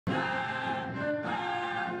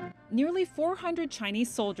Nearly 400 Chinese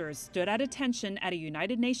soldiers stood at attention at a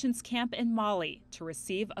United Nations camp in Mali to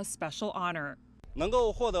receive a special honor.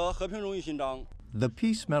 The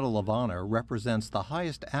Peace Medal of Honor represents the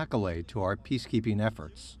highest accolade to our peacekeeping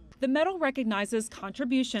efforts. The medal recognizes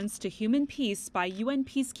contributions to human peace by UN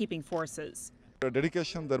peacekeeping forces. Their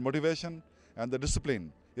dedication, their motivation, and the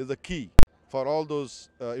discipline is the key for all those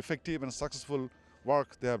effective and successful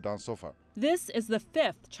work they have done so far. This is the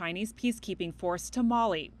 5th Chinese peacekeeping force to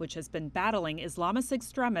Mali, which has been battling Islamist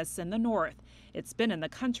extremists in the north. It's been in the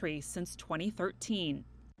country since 2013.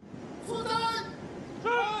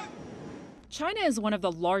 China is one of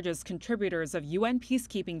the largest contributors of UN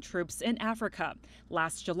peacekeeping troops in Africa.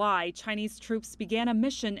 Last July, Chinese troops began a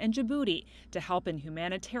mission in Djibouti to help in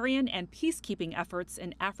humanitarian and peacekeeping efforts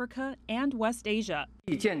in Africa and West Asia.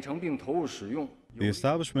 The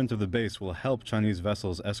establishment of the base will help Chinese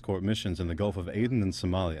vessels escort missions in the Gulf of Aden and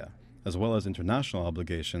Somalia, as well as international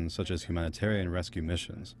obligations such as humanitarian rescue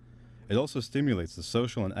missions. It also stimulates the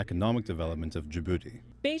social and economic development of Djibouti.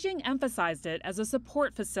 Beijing emphasized it as a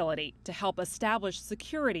support facility to help establish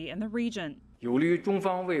security in the region.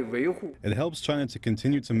 It helps China to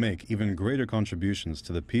continue to make even greater contributions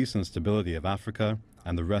to the peace and stability of Africa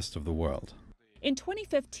and the rest of the world. In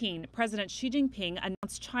 2015, President Xi Jinping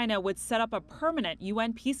announced China would set up a permanent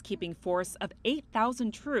UN peacekeeping force of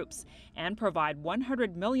 8,000 troops and provide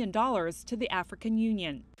 $100 million to the African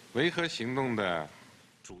Union.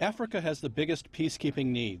 Africa has the biggest peacekeeping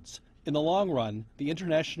needs. In the long run, the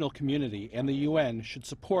international community and the UN should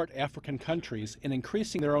support African countries in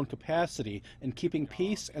increasing their own capacity in keeping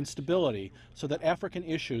peace and stability so that African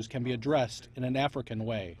issues can be addressed in an African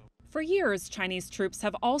way. For years, Chinese troops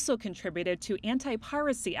have also contributed to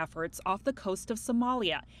anti-piracy efforts off the coast of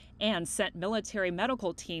Somalia and sent military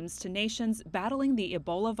medical teams to nations battling the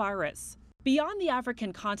Ebola virus. Beyond the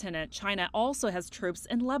African continent, China also has troops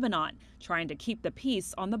in Lebanon, trying to keep the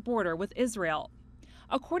peace on the border with Israel.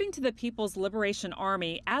 According to the People's Liberation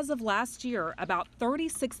Army, as of last year, about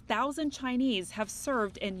 36,000 Chinese have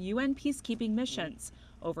served in UN peacekeeping missions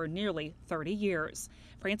over nearly 30 years.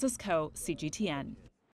 Frances Ko, CGTN.